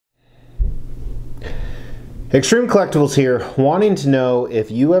Extreme Collectibles here, wanting to know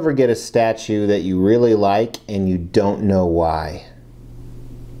if you ever get a statue that you really like and you don't know why.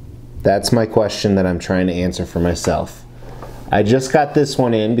 That's my question that I'm trying to answer for myself. I just got this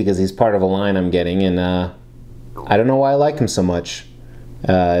one in because he's part of a line I'm getting, and I don't know why I like him so much.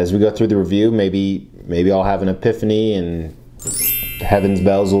 As we go through the review, maybe I'll have an epiphany and heaven's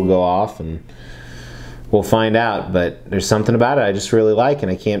bells will go off and we'll find out. But there's something about it I just really like, and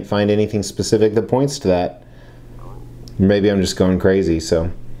I can't find anything specific that points to that. Maybe I'm just going crazy,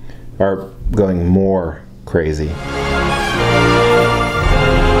 or going more crazy.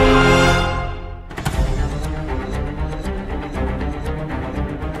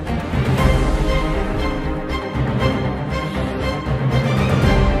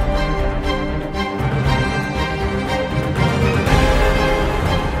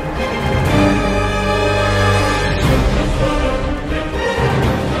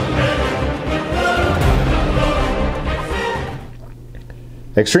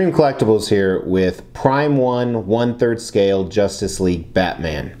 Extreme Collectibles here with Prime 1 1/3 scale Justice League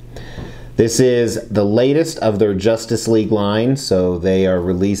Batman. This is the latest of their Justice League line, so they are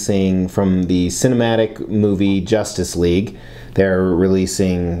releasing from the cinematic movie Justice League. They're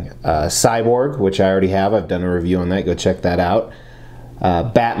releasing Cyborg, which I already have. I've done a review on that. Go check that out.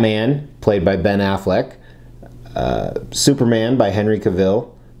 Batman, played by Ben Affleck. Superman by Henry Cavill,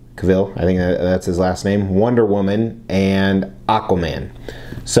 I think that's his last name. Wonder Woman, and Aquaman.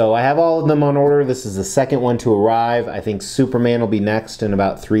 So I have all of them on order. This is the second one to arrive. I think Superman will be next in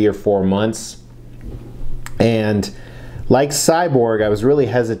about 3 or 4 months. And like Cyborg, I was really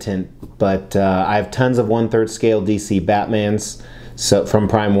hesitant, but I have tons of 1/3 scale DC Batmans from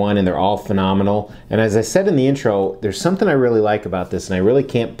Prime 1, and they're all phenomenal. And as I said in the intro, there's something I really like about this, and I really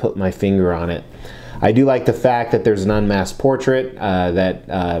can't put my finger on it. I do like the fact that there's an unmasked portrait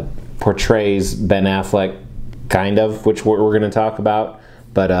that portrays Ben Affleck, kind of, which we're going to talk about.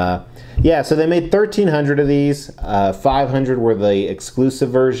 But yeah, so they made 1,300 of these. 500 were the exclusive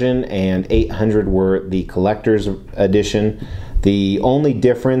version, and 800 were the collector's edition. The only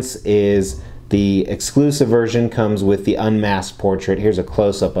difference is the exclusive version comes with the unmasked portrait. Here's a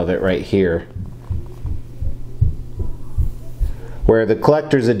close-up of it right here. Where the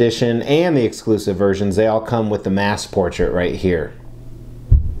collector's edition and the exclusive versions, they all come with the masked portrait right here.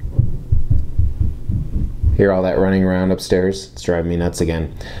 Hear all that running around upstairs? It's driving me nuts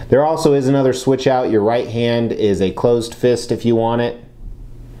again. There also is another switch out. Your right hand is a closed fist if you want it.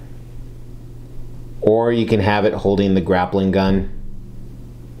 Or you can have it holding the grappling gun.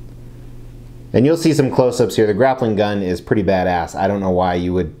 And you'll see some close-ups here. The grappling gun is pretty badass. I don't know why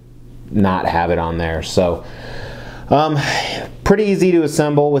you would not have it on there. So, pretty easy to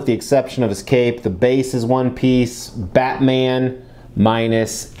assemble with the exception of his cape. The base is one piece. Batman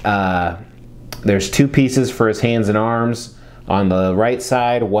minus, there's 2 pieces for his hands and arms on the right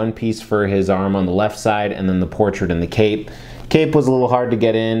side, 1 piece for his arm on the left side, and then the portrait and the cape. Cape was a little hard to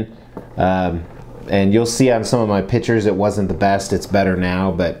get in, and you'll see on some of my pictures it wasn't the best. It's better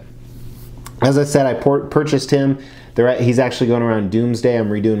now, but as I said, I purchased him. He's actually going around Doomsday. I'm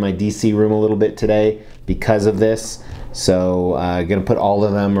redoing my DC room a little bit today because of this. So I'm going to put all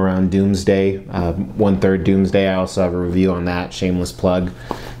of them around Doomsday, 1/3 Doomsday. I also have a review on that, shameless plug.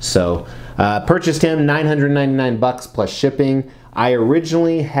 So purchased him, 999 bucks plus shipping. I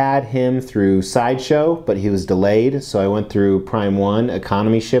originally had him through Sideshow, but he was delayed. So I went through Prime 1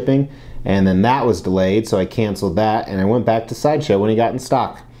 economy shipping, and then that was delayed. So I canceled that, and I went back to Sideshow when he got in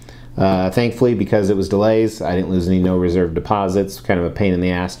stock. Thankfully, because it was delays, I didn't lose any no reserve deposits. Kind of a pain in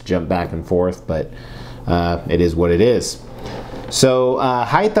the ass to jump back and forth, but it is what it is. So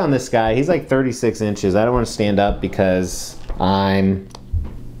height on this guy, he's like 36 inches. I don't want to stand up because I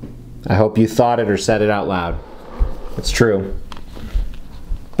hope you thought it or said it out loud. It's true.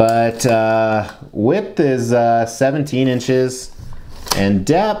 But width is 17 inches, and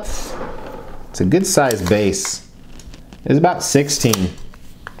depth, it's a good size base. It's about 16.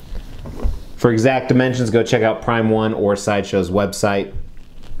 For exact dimensions, go check out Prime 1 or Sideshow's website.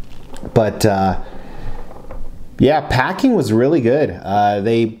 But yeah, packing was really good.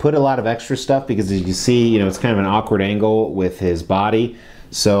 They put a lot of extra stuff because, as you see, it's kind of an awkward angle with his body.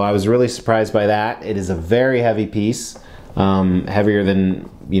 So I was really surprised by that. It is a very heavy piece, heavier than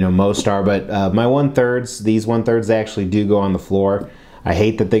most are. But my 1/3s, these 1/3s, they actually do go on the floor. I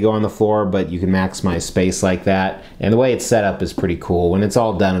hate that they go on the floor, but you can maximize space like that. And the way it's set up is pretty cool. When it's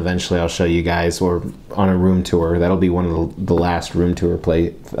all done, eventually I'll show you guys, or on a room tour. That'll be one of the last room tour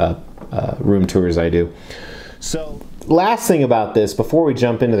room tours I do. So last thing about this, before we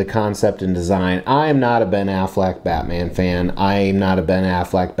jump into the concept and design, I am not a Ben Affleck Batman fan. I am not a Ben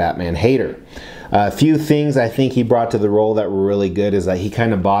Affleck Batman hater. A few things I think he brought to the role that were really good is that he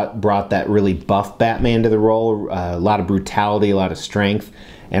kind of brought that really buff Batman to the role, a lot of brutality, a lot of strength,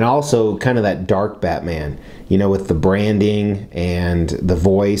 and also kind of that dark Batman, you know, with the branding and the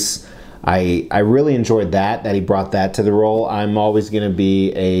voice. I really enjoyed that he brought that to the role. I'm always going to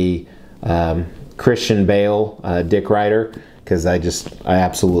be a Christian Bale Dick Rider, because I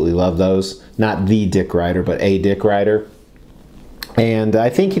absolutely love those. Not the Dick Rider, but a Dick Rider. And I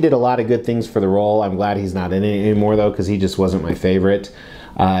think he did a lot of good things for the role. I'm glad he's not in it anymore, though, because he just wasn't my favorite.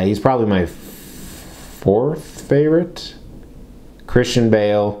 He's probably my fourth favorite. Christian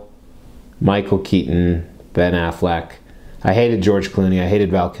Bale, Michael Keaton, Ben Affleck. I hated George Clooney. I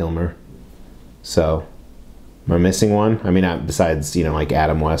hated Val Kilmer. So, am I missing one? I mean, besides, you know, like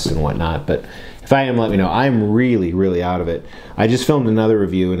Adam West and whatnot. But if I am, let me know. I'm really, really out of it. I just filmed another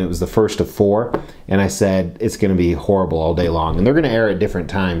review, and it was the first of 4. And I said it's going to be horrible all day long. And they're going to air at different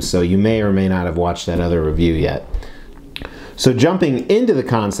times, so you may or may not have watched that other review yet. So jumping into the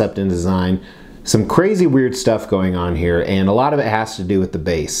concept and design, some crazy weird stuff going on here, and a lot of it has to do with the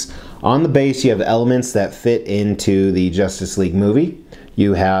base. On the base, you have elements that fit into the Justice League movie.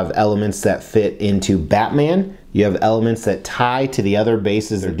 You have elements that fit into Batman. You have elements that tie to the other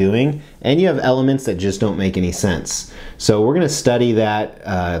bases they're doing, and you have elements that just don't make any sense. So we're going to study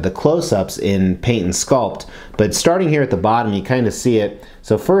that, the close-ups in Paint and Sculpt, but starting here at the bottom, you kind of see it.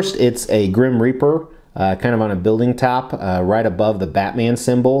 So first, it's a Grim Reaper, kind of on a building top, right above the Batman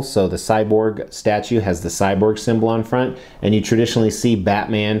symbol. So the Cyborg statue has the Cyborg symbol on front, and you traditionally see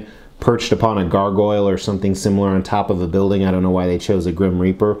Batman perched upon a gargoyle or something similar on top of a building. I don't know why they chose a Grim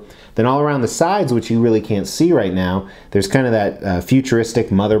Reaper. Then all around the sides, which you really can't see right now, there's kind of that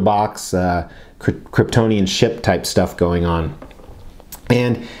futuristic mother box, Kryptonian ship type stuff going on.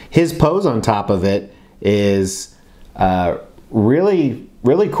 And his pose on top of it is really,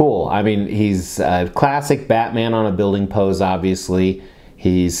 really cool. I mean, he's a classic Batman on a building pose, obviously.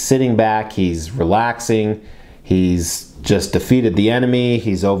 He's sitting back, he's relaxing, he's just defeated the enemy,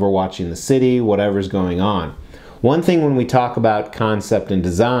 he's overwatching the city, whatever's going on. One thing when we talk about concept and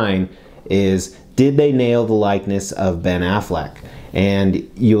design is, did they nail the likeness of Ben Affleck? And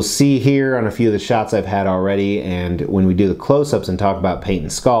you'll see here on a few of the shots I've had already, and when we do the close-ups and talk about Paint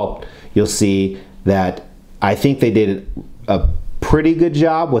and Sculpt, you'll see that I think they did a pretty good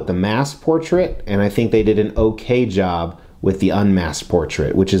job with the masked portrait, and I think they did an okay job with the unmasked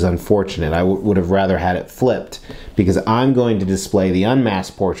portrait, which is unfortunate. I would have rather had it flipped, because I'm going to display the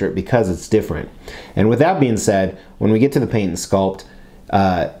unmasked portrait because it's different. And with that being said, when we get to the Paint and Sculpt,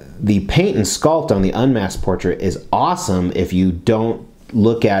 the Paint and Sculpt on the unmasked portrait is awesome if you don't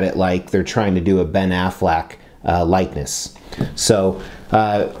look at it like they're trying to do a Ben Affleck likeness. So,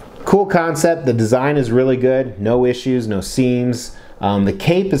 cool concept. The design is really good. No issues, no seams. The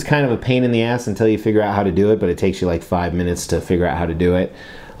cape is kind of a pain in the ass until you figure out how to do it, but it takes you like 5 minutes to figure out how to do it.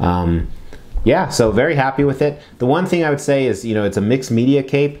 Yeah, so very happy with it. The one thing I would say is, you know, it's a mixed media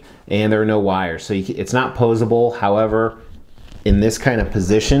cape and there are no wires, so it's not posable. However, in this kind of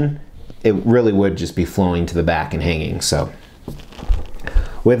position, it really would just be flowing to the back and hanging. So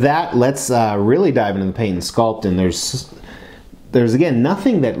with that, let's really dive into the Paint and Sculpt, and there's again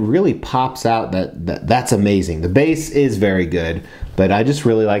nothing that really pops out that's amazing. The base is very good, but I just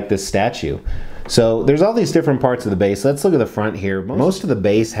really like this statue. So there's all these different parts of the base. Let's look at the front here. Most of the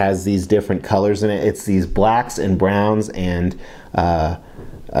base has these different colors in it. It's these blacks and browns and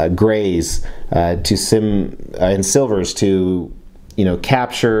grays and silvers to, you know,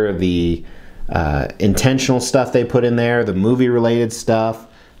 capture the intentional stuff they put in there, the movie related stuff,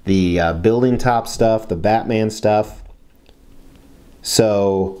 the building top stuff, the Batman stuff.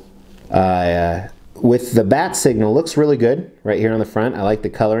 So with the bat signal, looks really good right here on the front. I like the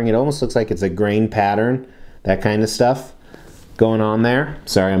coloring. It almost looks like it's a grain pattern, that kind of stuff going on there.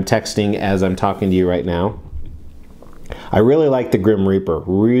 Sorry, I'm texting as I'm talking to you right now. I really like the Grim Reaper.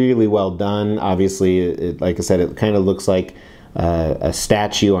 Really well done. Obviously, like I said, it kind of looks like a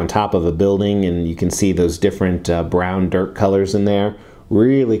statue on top of a building, and you can see those different brown dirt colors in there.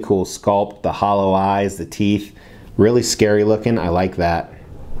 Really cool sculpt, the hollow eyes, the teeth. Really scary looking. I like that.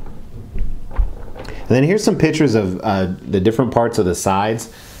 And then here's some pictures of the different parts of the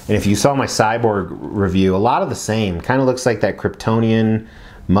sides. And if you saw my Cyborg review, a lot of the same. Kind of looks like that Kryptonian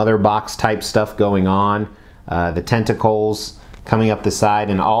mother box type stuff going on. The tentacles coming up the side,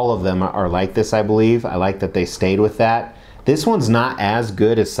 and all of them are like this, I believe. I like that they stayed with that. This one's not as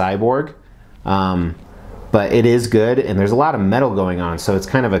good as Cyborg, but it is good, and there's a lot of metal going on, so it's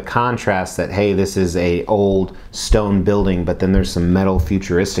kind of a contrast that, hey, this is a old stone building, but then there's some metal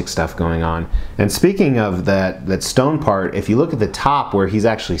futuristic stuff going on. And speaking of that stone part, if you look at the top where he's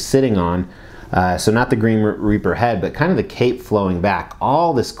actually sitting on, so not the Grim Reaper head, but kind of the cape flowing back,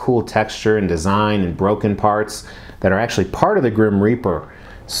 all this cool texture and design and broken parts that are actually part of the Grim Reaper.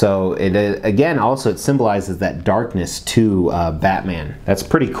 So it again, also it symbolizes that darkness to Batman. That's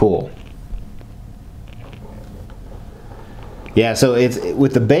pretty cool. Yeah, so it's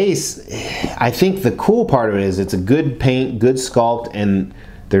with the base, I think the cool part of it is it's a good paint, good sculpt, and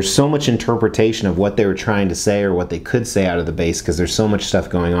there's so much interpretation of what they were trying to say or what they could say out of the base because there's so much stuff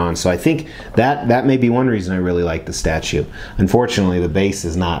going on. So I think that may be one reason I really like the statue. Unfortunately, the base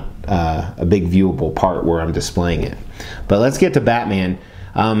is not a big viewable part where I'm displaying it. But let's get to Batman.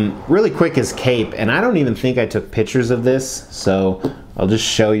 Really quick, his cape, and I don't even think I took pictures of this, so I'll just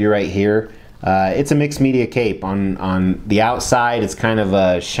show you right here. It's a mixed media cape. On the outside, it's kind of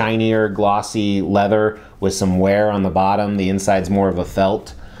a shinier, glossy leather with some wear on the bottom. The inside's more of a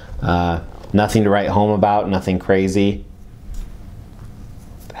felt. Nothing to write home about, nothing crazy.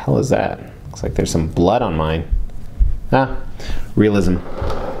 What the hell is that? Looks like there's some blood on mine. Realism.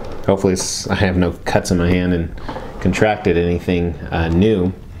 Hopefully I have no cuts in my hand and contracted anything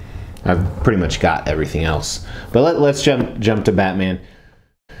new. I've pretty much got everything else. But let's jump to Batman.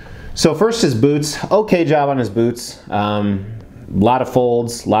 So first, his boots. Okay job on his boots. A lot of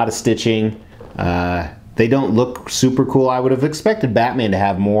folds, a lot of stitching. They don't look super cool. I would have expected Batman to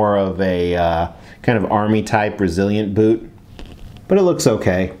have more of a kind of army type resilient boot, but it looks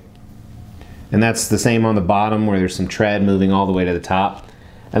okay. And that's the same on the bottom where there's some tread moving all the way to the top.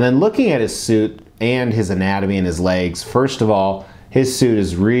 And then looking at his suit and his anatomy and his legs, first of all, his suit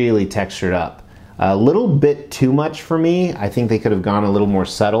is really textured up. A little bit too much for me. I think they could have gone a little more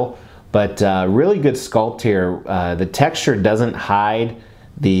subtle, but really good sculpt here. The texture doesn't hide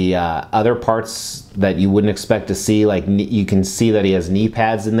the other parts that you wouldn't expect to see. Like you can see that he has knee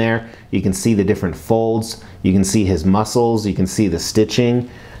pads in there. You can see the different folds. You can see his muscles. You can see the stitching.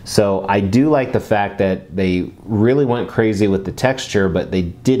 So I do like the fact that they really went crazy with the texture, but they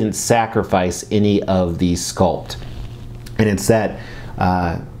didn't sacrifice any of the sculpt. And it's that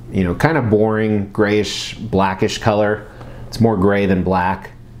you know, kind of boring grayish blackish color. It's more gray than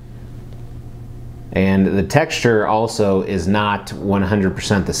black. And the texture also is not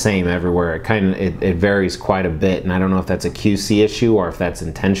 100% the same everywhere. It varies quite a bit, and I don't know if that's a QC issue or if that's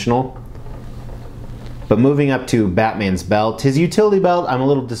intentional. But moving up to Batman's belt, his utility belt, I'm a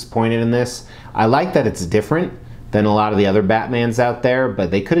little disappointed in this. I like that it's different than a lot of the other Batmans out there,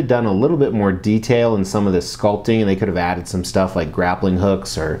 but they could have done a little bit more detail in some of the sculpting, and they could have added some stuff like grappling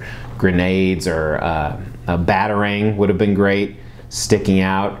hooks or grenades, or a batarang would have been great sticking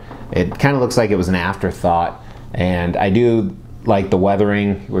out. It kind of looks like it was an afterthought, and I do like the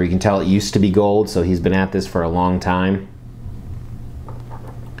weathering where you can tell it used to be gold, so he's been at this for a long time.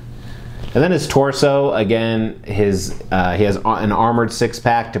 And then his torso, again, he has an armored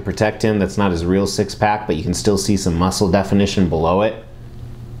six-pack to protect him. That's not his real six-pack, but you can still see some muscle definition below it.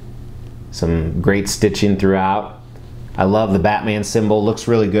 Some great stitching throughout. I love the Batman symbol, looks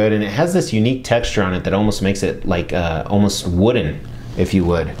really good, and it has this unique texture on it that almost makes it like almost wooden, if you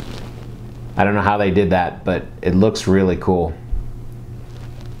would. I don't know how they did that, but it looks really cool.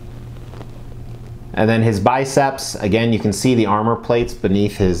 And then his biceps, again, you can see the armor plates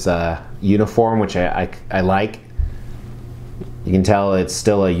beneath his uniform, which I like. You can tell it's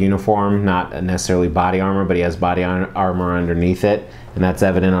still a uniform, not necessarily body armor, but he has body armor underneath it, and that's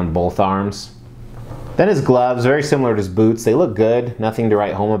evident on both arms. Then his gloves, very similar to his boots. They look good, nothing to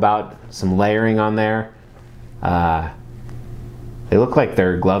write home about. Some layering on there. They look like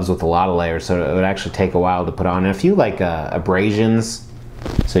they're gloves with a lot of layers, so it would actually take a while to put on. And a few like abrasions,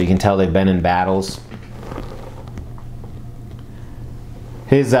 so you can tell they've been in battles.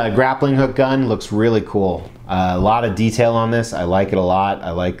 His grappling hook gun looks really cool. A lot of detail on this. I like it a lot.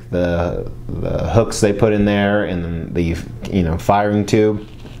 I like the hooks they put in there and the firing tube.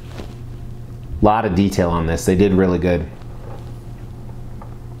 A lot of detail on this. They did really good.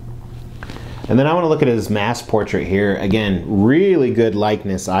 And then I want to look at his mask portrait here. Again, really good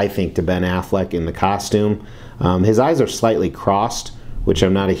likeness, I think, to Ben Affleck in the costume. His eyes are slightly crossed, which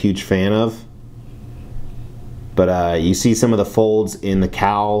I'm not a huge fan of. But you see some of the folds in the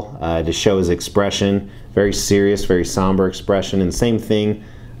cowl to show his expression. Very serious, very somber expression. And same thing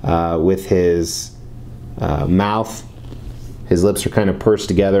with his mouth. His lips are kind of pursed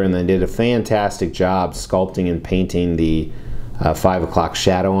together, and they did a fantastic job sculpting and painting the 5 o'clock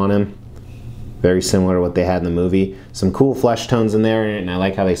shadow on him. Very similar to what they had in the movie. Some cool flesh tones in there, and I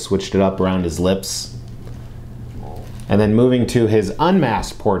like how they switched it up around his lips. And then moving to his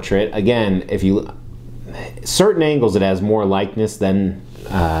unmasked portrait, again, if you certain angles it has more likeness than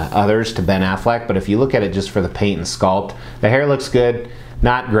others to Ben Affleck, but if you look at it just for the paint and sculpt, the hair looks good,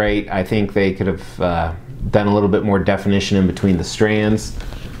 not great. I think they could have done a little bit more definition in between the strands.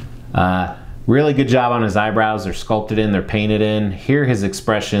 Really good job on his eyebrows. They're sculpted in, they're painted in. Here his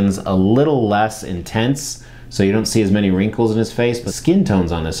expression's a little less intense, so you don't see as many wrinkles in his face, but skin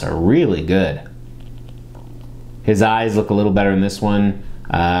tones on this are really good. His eyes look a little better in this one.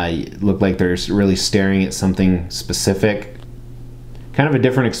 Look like they're really staring at something specific. Kind of a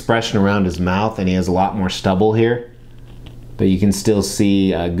different expression around his mouth, and he has a lot more stubble here. But you can still see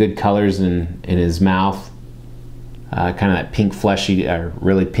good colors in his mouth. Kind of that pink fleshy,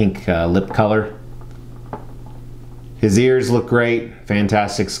 really pink lip color. His ears look great.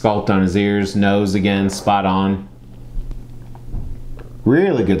 Fantastic sculpt on his ears. Nose again, spot on.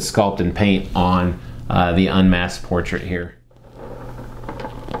 Really good sculpt and paint on the unmasked portrait here.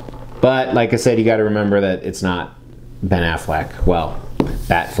 But like I said, you got to remember that it's not Ben Affleck. Well,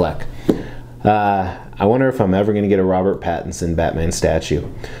 Batfleck. I wonder if I'm ever going to get a Robert Pattinson Batman statue.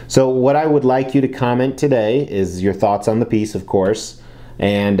 So what I would like you to comment today is your thoughts on the piece, of course,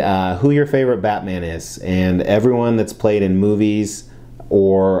 and who your favorite Batman is. And everyone that's played in movies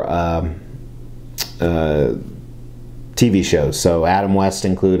or TV shows. So Adam West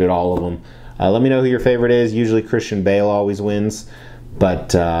included, all of them. Let me know who your favorite is. Usually Christian Bale always wins.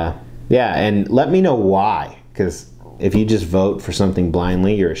 But yeah, and let me know why. Because if you just vote for something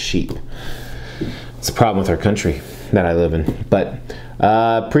blindly, you're a sheep. It's a problem with our country that I live in. But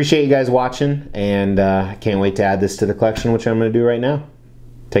appreciate you guys watching, and I can't wait to add this to the collection, which I'm going to do right now.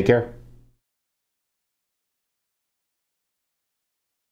 Take care.